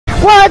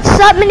What's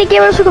up, mini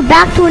gamers? Welcome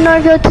back to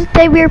another video.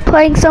 Today we are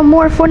playing some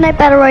more Fortnite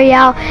Battle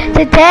Royale.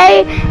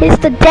 Today is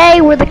the day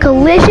where the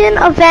collision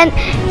event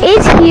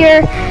is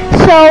here.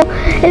 So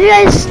if you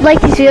guys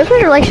like these videos, make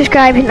sure to like,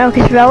 subscribe, hit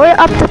notification bell. We're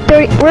up to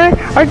 30.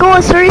 Our goal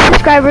is 30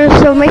 subscribers,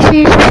 so make sure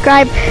you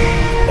subscribe.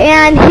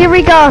 And here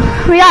we go.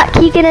 We got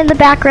Keegan in the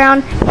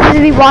background. He's gonna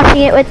be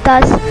watching it with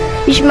us.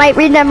 You might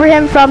remember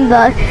him from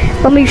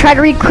when we tried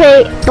to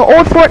recreate the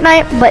old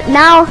Fortnite, but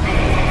now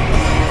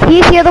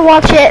he's here to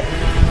watch it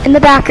in the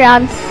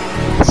background.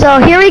 So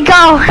here we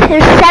go.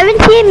 There's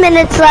 17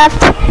 minutes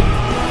left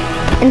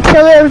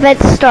until the event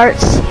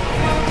starts.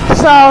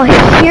 So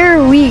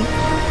here we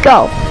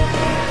go.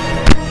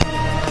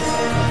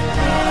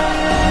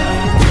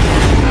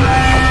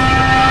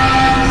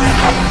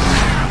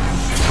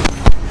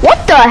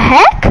 What the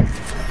heck?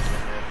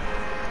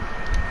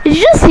 Did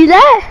you just see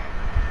that?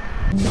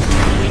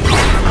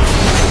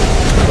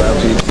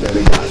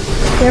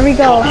 There we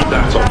go.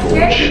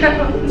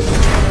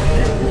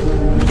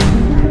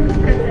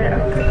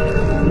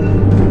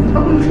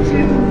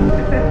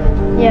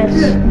 Yes,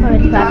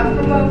 already back.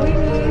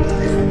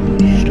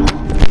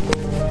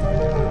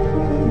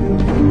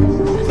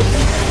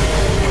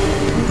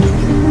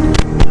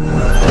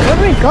 Where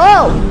do we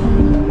go?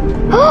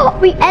 Oh,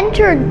 we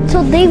entered,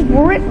 so they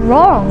weren't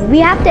wrong. We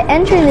have to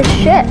enter the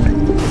ship.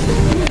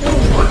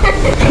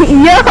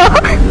 Yo!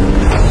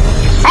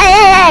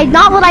 Hey,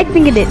 not what I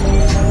think it is.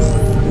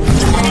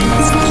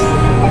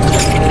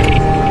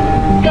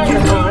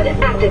 Gunner pod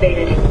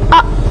activated.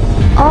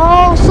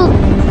 Oh, so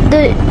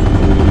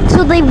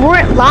they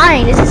weren't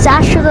lying. This is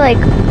actually like.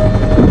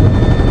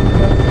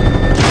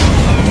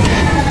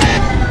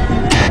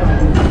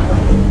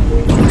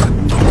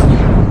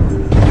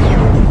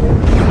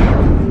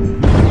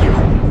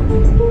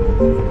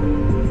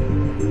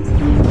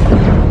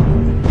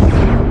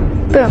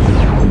 Boom.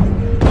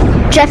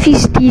 Jeffy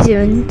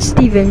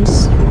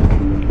Stevens.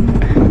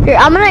 Here,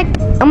 I'm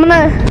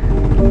gonna.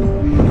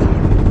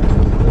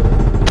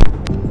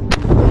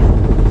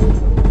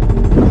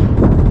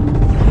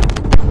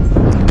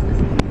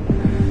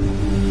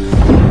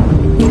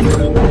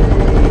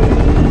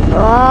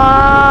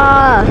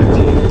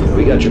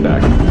 We got your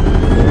back.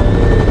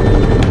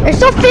 There's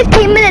still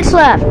 15 minutes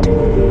left.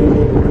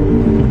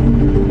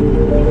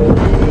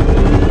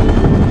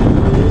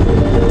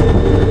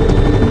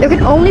 There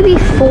can only be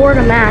 4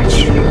 to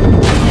match.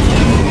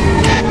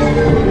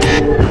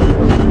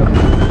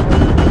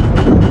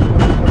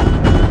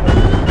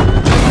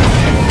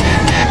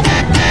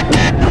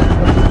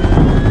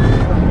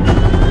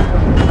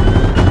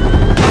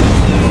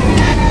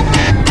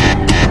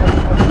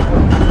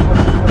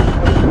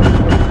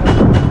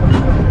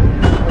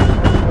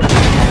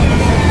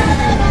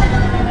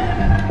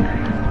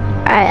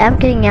 Alright, I'm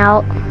getting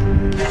out.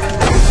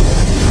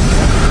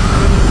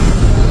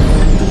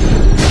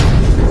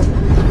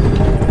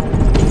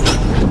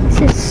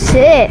 This is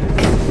sick.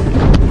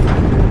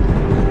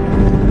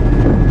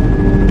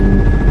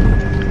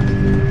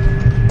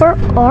 Where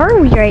are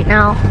we right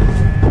now?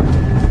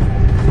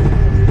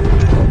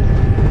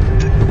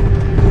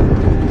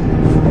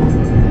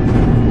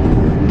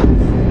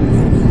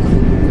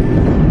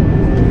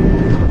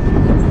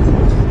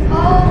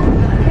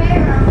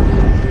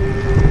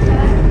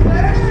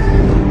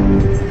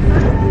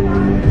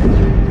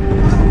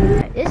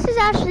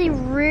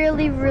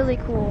 Really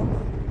cool.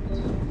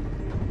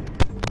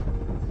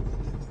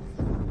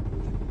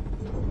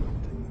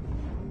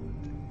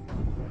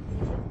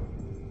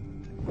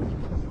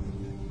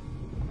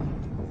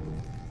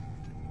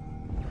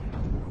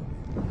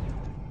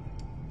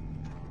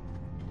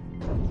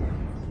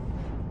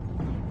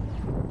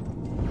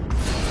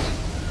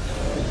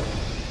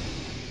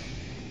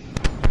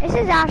 This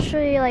is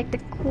actually like the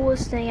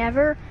coolest thing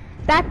ever.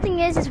 Bad thing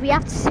is we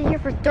have to sit here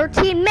for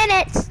 13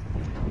 minutes.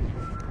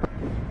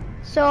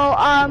 So,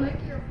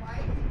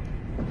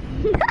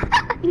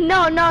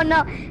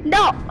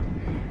 no.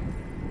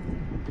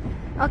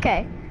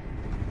 Okay.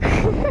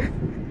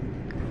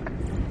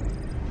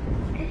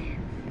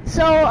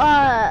 So,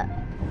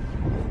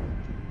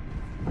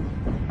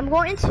 I'm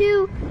going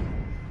to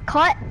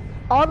cut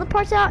all the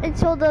parts out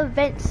until the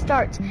event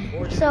starts.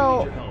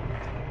 So,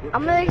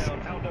 I'm gonna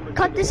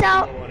cut this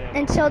out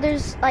until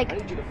there's like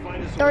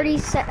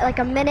like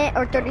a minute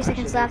or 30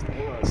 seconds left.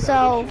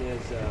 So,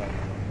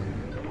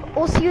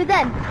 we'll see you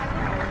then.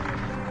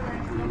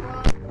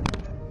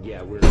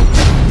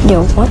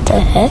 Yo, what the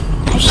heck?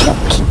 I just got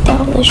kicked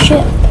out of the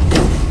ship.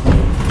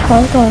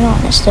 What's going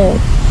on? Is the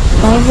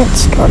event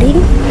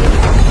starting?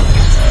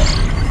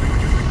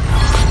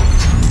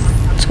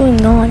 What's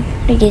going on?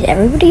 Did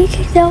everybody get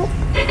kicked out?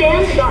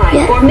 Stand by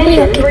Yeah, for everybody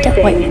got mission kicked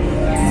out. Wait.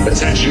 briefing.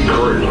 Attention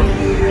crew.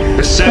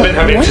 The Seven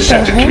have What the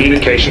intercepted heck?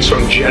 communications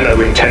from Geno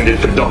intended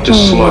for Dr.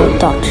 Sloan.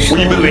 Dr. We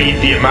Sloan.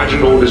 believe the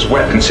Imagined Order's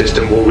weapon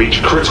system will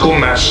reach critical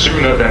mass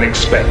sooner than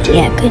expected.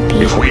 Yeah, could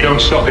be. If we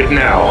don't stop it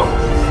now,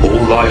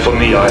 all life on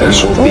the island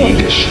will be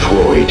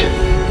destroyed.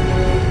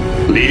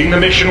 Leading the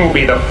mission will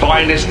be the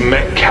finest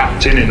mech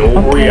captain in all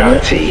Okay.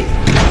 reality,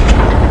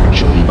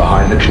 John key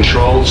behind the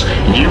controls.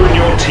 You and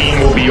your team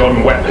will be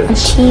on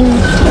weapons. Team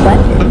The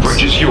weapons.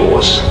 bridge is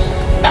yours,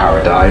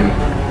 Paradigm.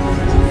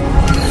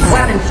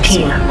 Weapons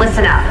team,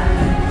 listen up.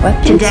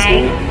 Weapons.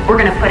 Today, we're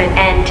gonna put an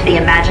end to the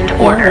imagined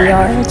Yeah, order. we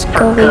are. Let's for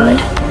go, good.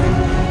 baby.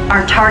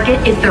 Our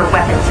target is their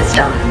weapon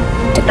system.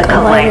 The The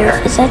collider.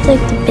 collider. Is that like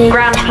the big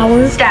Ground tower?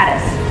 team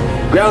status.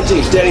 Ground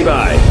team standing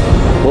by.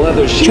 We'll have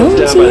those shields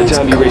down by the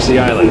time you reach the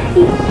island.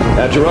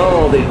 After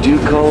all, they do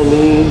call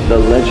me the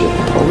legend.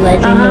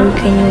 Legendary,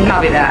 can you?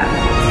 Copy that.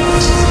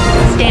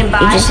 Stand by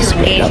You just to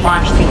split engage up.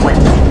 launch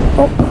sequence.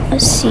 Oh,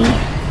 let's see.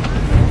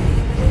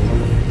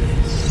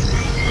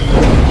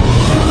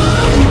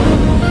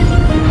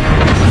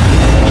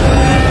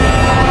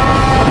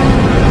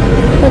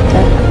 What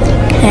the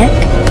heck?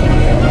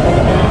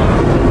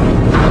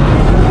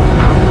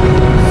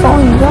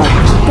 Falling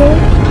rocks, bro.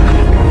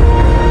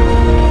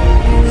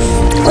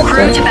 What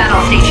Crew the? to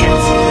battle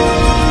stations.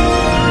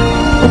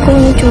 We're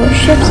going into our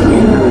ships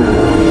again.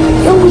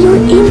 Yo, we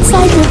were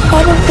inside the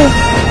head of the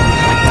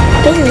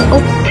thing.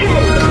 Oh,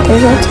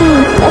 there's our team.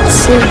 That's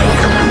 6,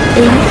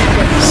 8,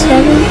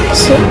 7,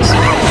 6,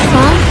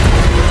 5,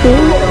 4,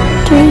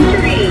 3,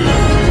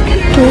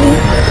 2,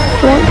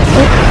 1.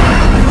 Oh.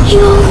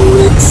 Yo,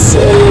 that's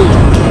sick.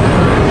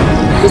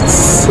 That's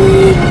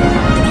sick.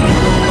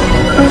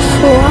 We're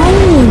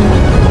flying.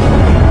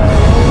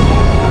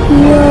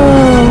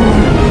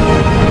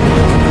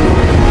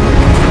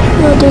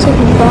 Yo, there's like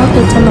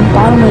rockets on the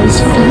bottom of his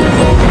feet.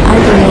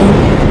 Iron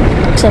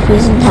Man. Except he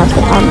doesn't have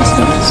the arm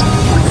stance.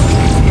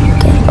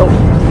 Okay, oh.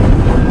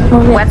 Oh,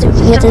 we have to,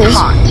 Weapon we have system to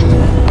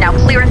hot. Now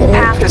clear the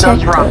path to those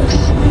protect rocks.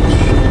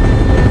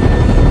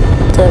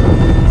 the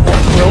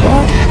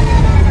robot.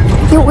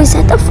 Yo, is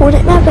that the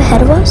Fortnite map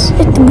ahead of us?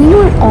 If we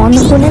weren't on the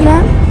Fortnite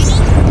map,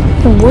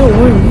 then where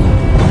were we?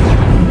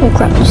 Oh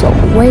crap, there's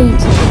like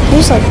waves.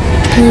 There's like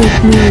big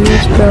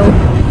moves, bro.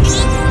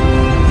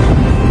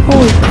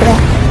 Holy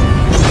crap.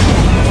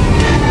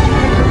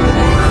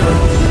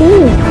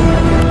 Ooh.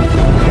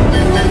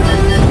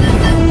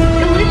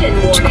 Collision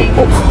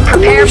Oh, warning.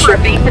 Prepare for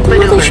another evasive ship. Another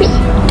maneuvers. ship.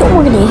 Don't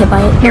want to get hit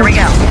by it. Here we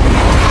go.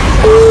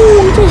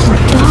 Ooh, we just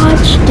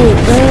dodged it,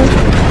 bro.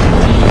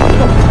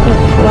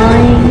 We're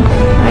flying.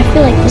 I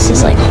feel like this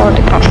is like hard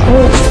to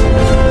control.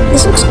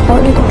 This looks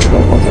hard to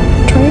control. Okay,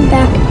 turn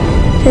back.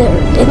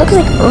 It looks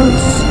like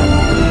Earth.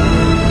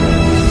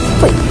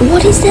 Wait,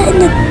 what is that in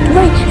the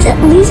right? Is that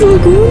Lazy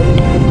Lagoon?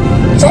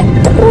 Is that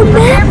the old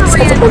map? Is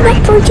that the old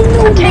map? We're getting the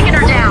I'm old taking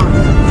her map. down.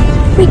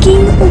 We're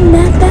getting the old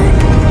map back.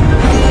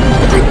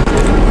 What?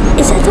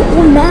 Is that the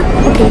old map?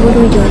 Okay, what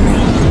are we doing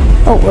now?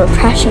 Oh, we're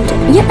crashing to.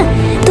 Yeah,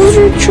 those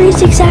are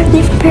trees exactly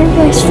from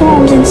Paradise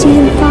Farms in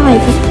season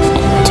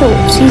 5 till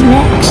season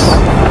X.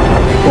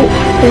 Oh,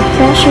 we're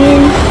crashing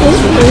in.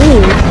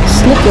 Oh,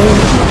 slipping.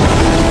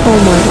 Oh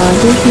my god,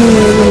 there's no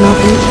way we're not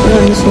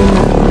on the same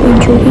map. Are you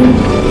joking?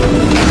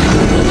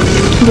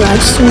 Bro, I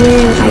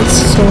swear I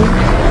saw.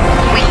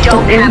 We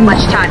don't have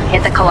much time to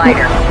hit the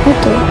collider. What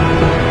the?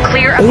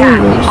 Clear a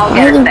Barriers. path. I'll Why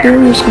get are us the there.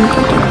 barriers gonna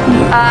come down?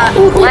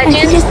 Oh, wait, I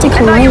think Legend, it's the I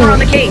thought you were on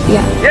the collider. case.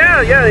 Yeah.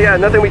 Yeah,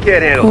 nothing we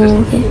can't handle. Oh,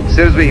 Just okay. as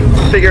soon as we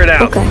figure it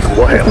out, Okay.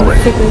 we'll handle We'll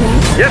it. figure it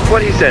out. Yep,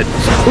 what he said.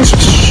 Let's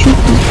just shoot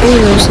these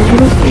arrows and we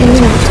don't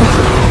really want to.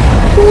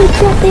 Holy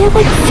crap, they have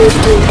like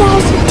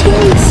 15,000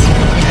 tanks.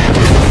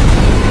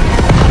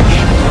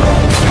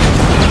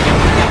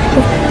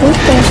 What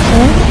the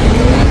heck?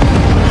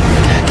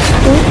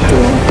 What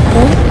the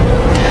heck?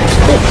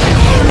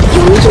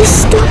 Yo, we just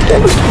stopped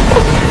them.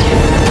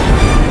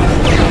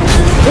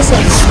 What's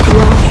that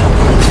squash?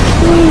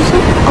 There's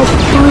a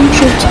bunch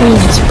of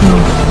tanks, bro.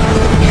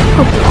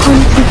 A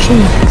bunch of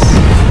tanks.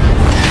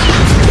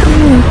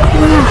 Holy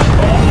crap.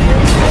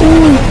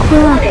 Holy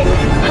crap.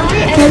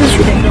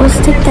 Let's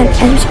take that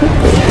airship. We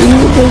need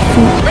to go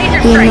from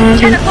Laser the strike,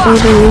 10 Imagine o'clock.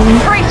 over leaving.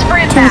 Brace for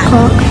 10 impact.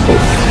 o'clock.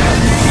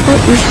 What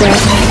is that?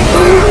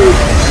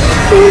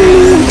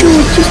 Oh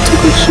dude, just took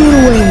a shield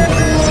away.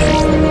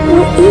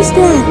 What is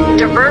that?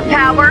 Divert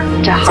power to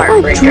Is that like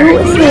Heartbreaker.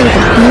 drill if you're like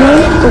a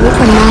beam or with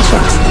a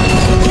mashup?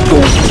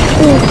 Oh,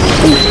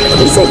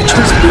 is that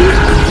chest beam?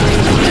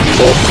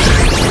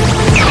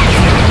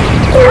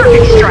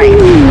 Perfect strike.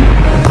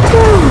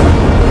 Wow.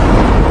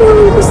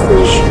 Yo, this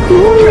is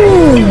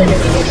strong.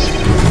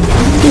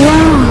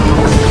 Wow.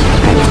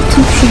 Alright,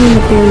 keep shooting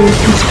the barrier,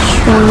 keep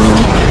strong.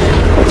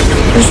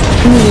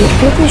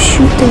 Let's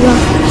shoot the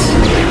rockets.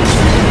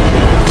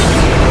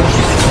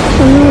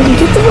 Oh no,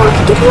 get the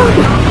rocket.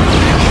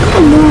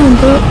 Come on,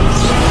 bro.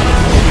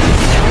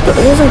 But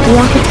there's like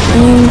rocket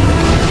and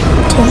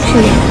tank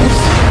shooting at us.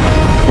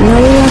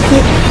 Another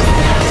rocket.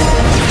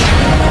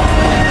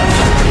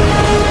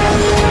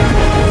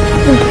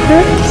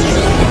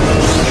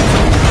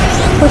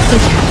 What the?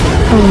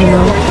 Oh no.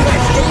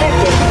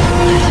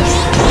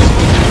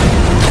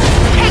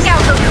 Take out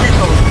those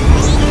missiles.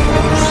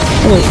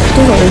 Wait,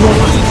 there's a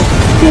rocket.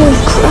 Holy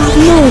crap,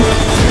 no.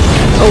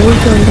 Oh, we're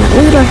going down.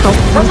 We need our help.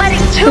 We're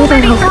letting too We need our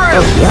many help. through.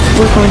 Oh, yeah,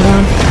 we're going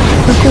down.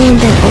 We're going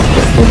down. Oh,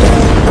 we're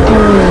down.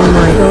 Oh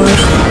my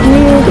gosh. I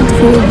need to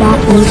feel that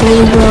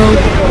easily, bro.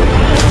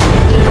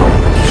 Oh,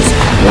 just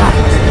crap.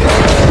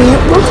 And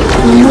it looks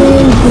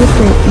way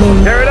different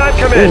than... Paradigm,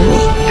 come in.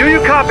 Do you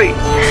copy?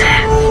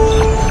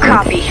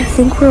 Copy. I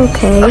think we're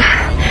okay.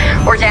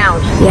 We're down.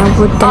 Yeah,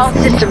 we're All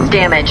definitely systems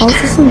damaged. All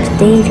systems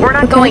dangerous. We're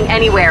not okay? going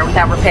anywhere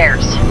without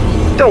repairs.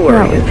 Don't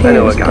worry. Yeah, I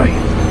know a repairs, guy.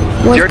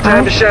 but- It's your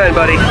time to shine,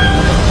 buddy.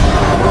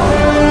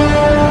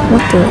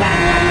 What the?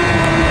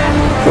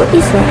 What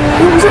is that?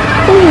 What is it?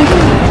 Oh my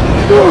god.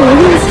 Whoa,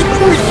 Jesus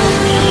Christ.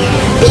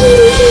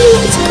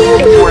 Let's go,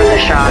 It's dude. worth a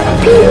shot.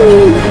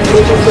 Peely, we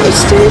can go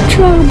still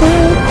try, bro.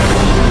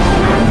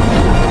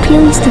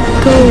 Peely's to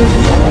go.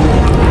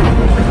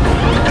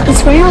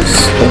 It's funny how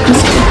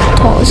he's the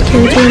tallest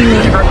character in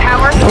the For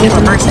power,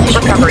 emergency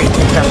recovery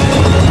system.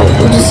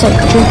 we'll just like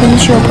jump in the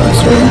show bus,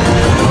 right?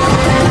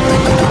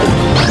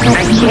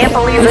 I can't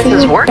believe I this think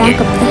is we'll working.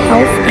 back up the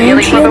health and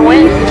Feeling for the shield.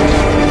 win.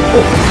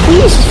 We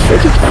just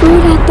freaking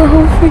threw out the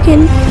whole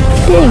freaking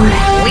thing.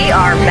 We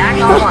are back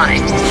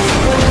online.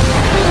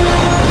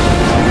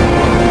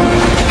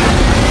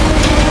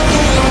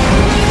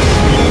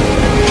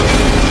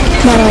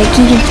 By the way,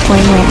 Keegan's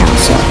playing right now,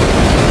 so.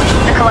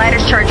 The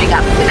collider's charging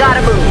up. We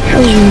gotta move. Are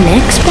your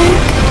mechs back?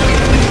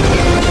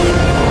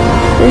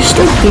 There's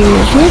still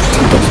beers. We have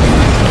tickets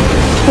now.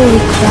 Holy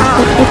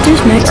crap. If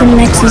there's mechs in the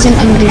next season,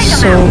 I'm gonna be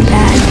so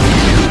bad.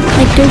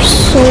 Like, they're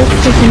so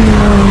freaking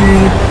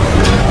annoying.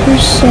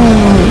 They're so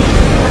annoying.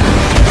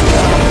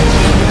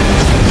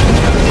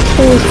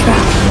 Holy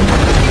crap.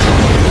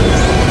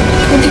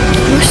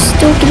 We're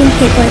still getting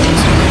hit by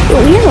this.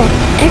 But we have an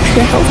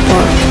extra health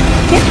bar.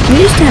 Yeah,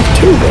 we used to have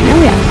 2, but now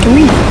we have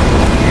 3.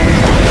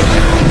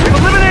 We've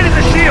eliminated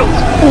the shields.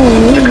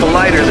 The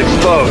collider's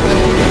exposed.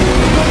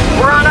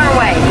 We're on our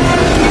way.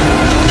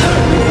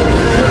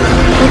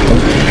 What the?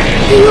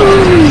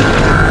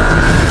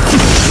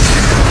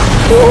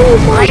 Oh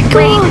my Light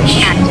lane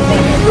gosh!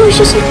 activated. It was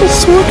just like the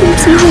sword from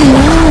season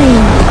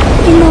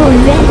 9. In the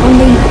event when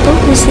they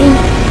built the same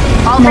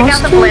I'll take out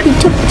the monster, blimp. he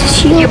took the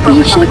shield, You he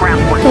focus on the took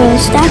ground force. the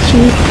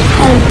statue,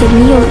 had the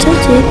Neo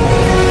tilted,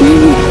 and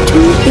then he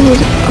turned, it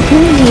was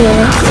apparently a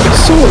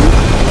sword.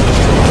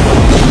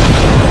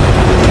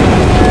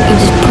 He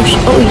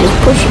just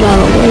pushed it out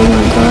of the way, oh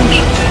my gosh.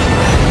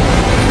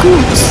 Come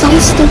on,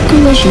 slice the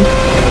collision.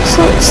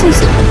 Slice it.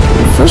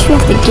 First we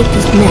have to get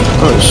this mech.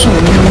 Oh, it's so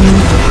annoying.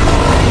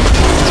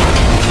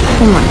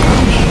 Oh my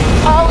gosh.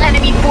 All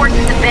enemy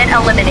forces have been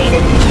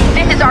eliminated.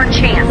 This is our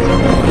chance.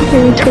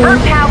 Here we go.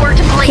 Divert power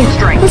to blade Yeah,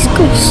 strike. let's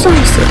go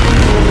slice it.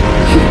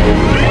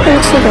 It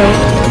looks like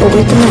oh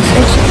wait, the next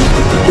section.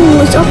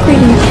 Oh, it's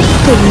upgrading.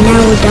 Okay,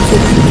 now we're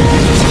definitely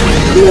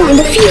more in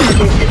the field.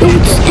 Oh,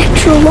 it's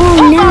extra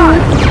long now.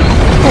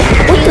 Oh,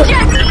 what the?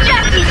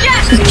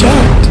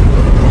 Eject.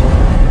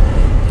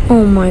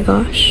 Oh my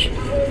gosh.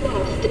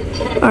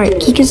 Alright,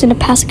 Kika's gonna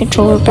pass the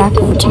controller back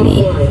over to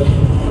me.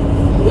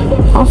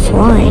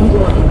 Offline.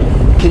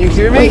 Can you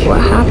hear me? Wait,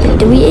 what happened?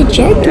 Did we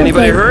eject?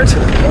 Anybody hurt?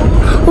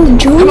 Oh,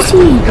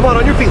 Jonesy. Come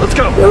on your feet. Let's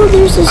go. No,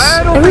 there's this.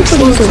 I don't think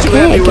Everybody's Sloan's too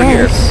okay, I happy we're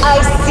here. guess. I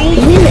see.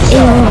 We have an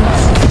AR.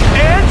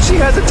 And she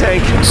has a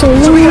tank. So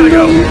we gotta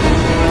go.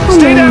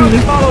 Stay down on.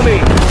 and follow me.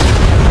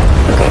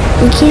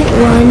 We can't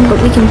run, but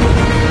we can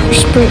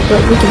sprint, but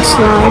we can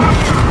slide.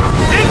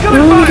 I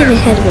Incoming don't want to fire.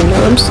 get ahead of him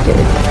though, I'm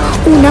scared.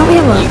 Oh, now we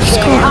have a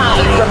scar.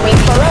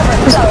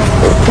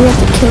 We have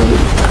to kill the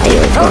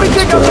IO Help me guards,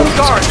 take out bro. those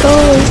guards. Go.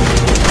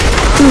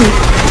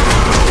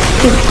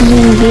 Good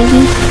eating,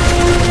 baby.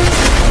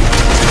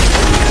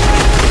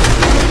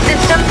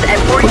 Systems at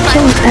We're 45%.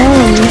 killing all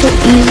of them, so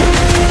easy.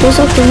 Feels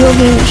like the real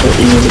game is so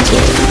easy to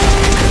get.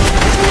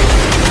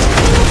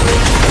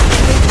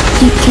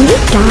 Can you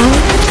die?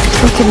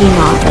 Or can you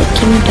not? Like,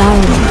 can you die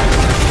or not?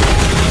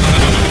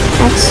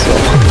 That's the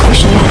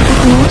question I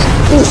have.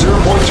 The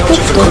 0-point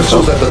junction for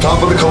crystals at the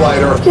top of the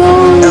collider. Yo,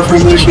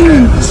 Everything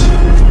collision. ends.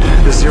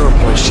 The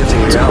 0-point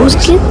shifting Let's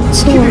realities. get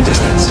so. Keep your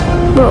distance.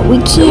 Bro, we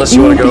can't Unless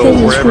you move want to go because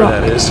it's wherever rock.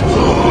 that is.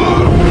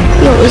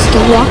 Yo, is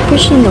the rock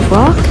pushing the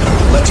rock?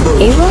 Let's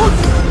move. A rock?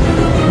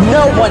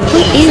 No one What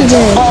leaves is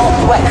until it? all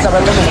threats are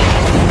eliminated.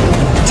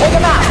 Take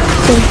him out.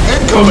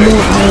 Incoming.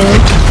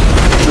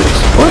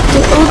 What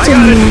the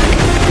ultimate?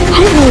 I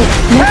didn't know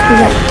mech was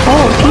that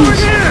tall.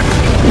 Jeez.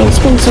 I mean, it's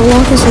been so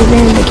long since we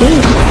ran the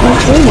game.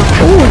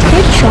 Oh,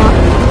 headshot.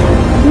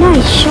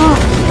 Nice shot.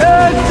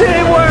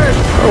 Teamwork.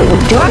 Oh,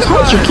 Jones,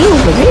 how'd you get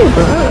over there,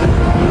 bro?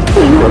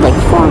 Oh, you were like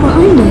far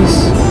behind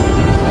us.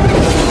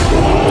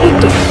 What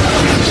the?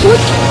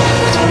 What?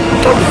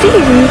 Darth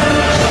Vader?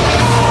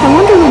 I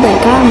wonder who that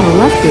guy on the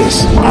left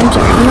is. I'm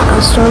sorry, I'm not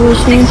a Star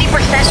Wars fan,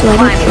 so I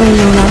don't really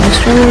know about the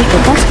Star Wars,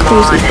 but that's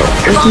crazy, bro.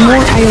 There's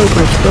more IO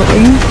guards, bro. Are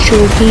you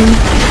joking?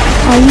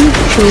 Are you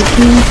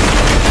joking?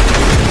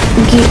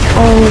 Get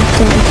all of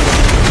them.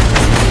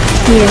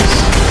 Yes.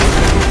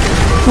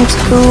 Let's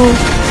go.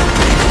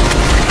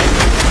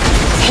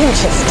 You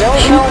just don't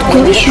Shoot, know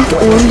can when we to shoot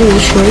quit. all the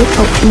destroy?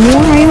 Oh,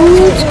 more IO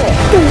guards?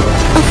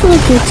 I feel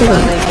like it's like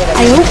a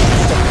IO?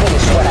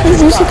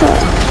 There's like a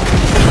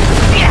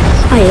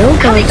IO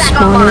guard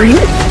spawner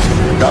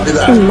Copy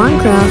that. in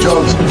Minecraft.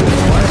 Jones,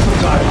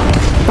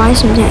 Buy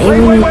some that you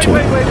need to.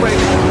 Wait.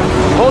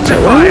 Hold your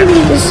Why fire. did we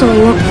get this so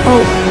long?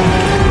 Oh,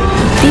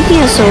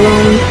 Speaking of so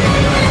long,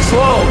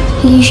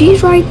 Sloan,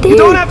 she's right there. you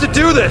don't have to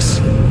do this.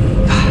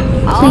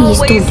 Please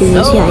don't do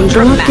this. Yeah, you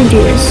don't have to do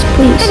this.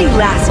 Please. Any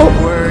last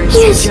words,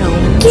 Yes!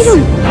 Jones? Get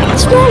him!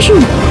 Smash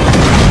him!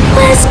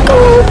 Let's go,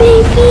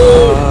 baby!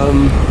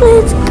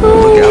 Let's go!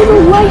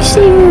 Little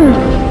lifesaver!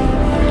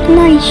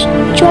 Nice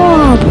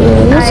job!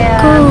 Let's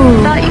go!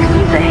 Thought you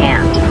could use a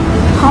hand.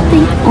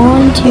 Hopping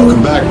onto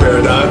Welcome back,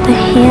 Paradigm. the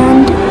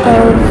hand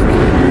of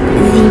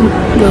the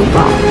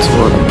robot,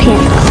 or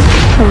panda.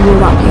 A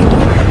robot panda.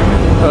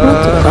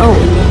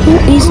 Who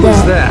is Who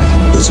is that? that?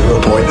 The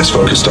 0 point is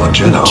focused on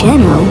Geno.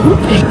 Geno? Who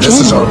is This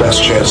is Geno? our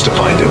best chance to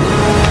find him.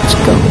 Let's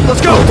go.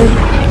 Let's go.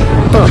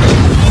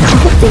 I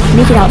hope they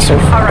make it out so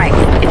far. Alright,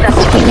 if that's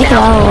the They make case it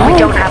out now, we alive.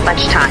 don't have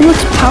much He time.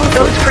 looks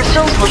powerful. Those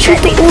crystals will Shoot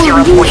the detonate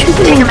orb, 0 you point. shoot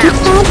the Take orb, them get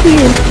out. out of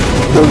here.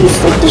 At least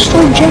like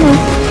destroy Jenna.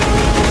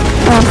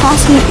 I'm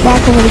passing it back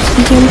over to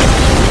Keegan.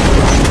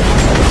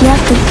 You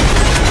have to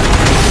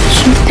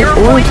shoot the 0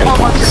 orb, point I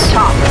almost to the guess.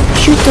 top.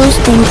 Shoot those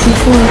things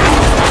before.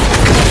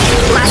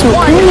 Last So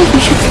one. apparently if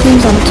you shoot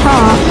things on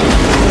top,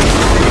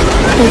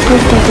 they put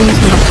the things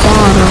on the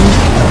bottom.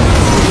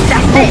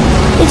 That's it.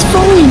 It's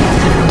falling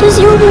to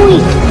 0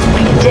 point.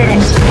 We did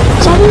it.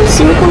 Does that mean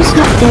 0 point's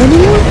not there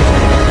anymore?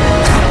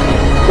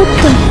 What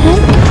the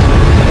heck?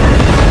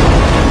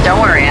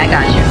 Don't worry, I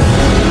got you.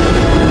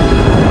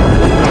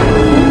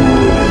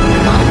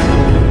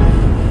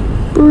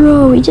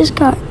 Bro, we just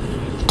got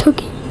took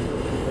it.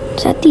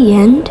 Is that the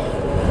end?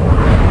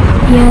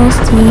 Yeah,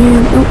 that's the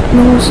end. Oh,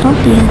 no, it's not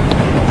the end.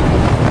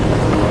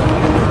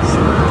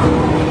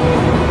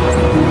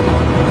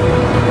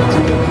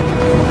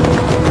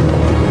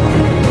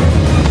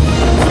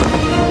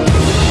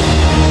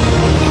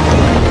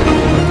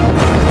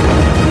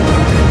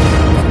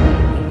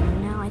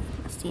 Now I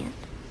think that's the end.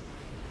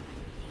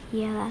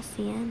 Yeah, that's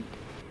the end.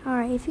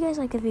 Alright, if you guys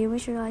like the video,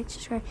 make sure to like,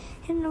 subscribe,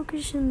 hit the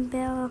notification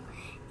bell,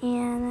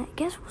 and I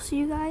guess we'll see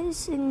you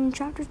guys in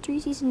Chapter 3,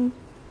 Season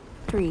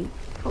 3.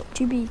 Oh,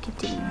 to be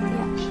continued,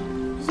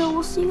 yeah. So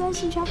we'll see you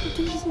guys in Chapter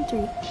 2, Season 3.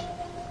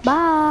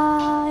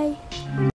 Bye!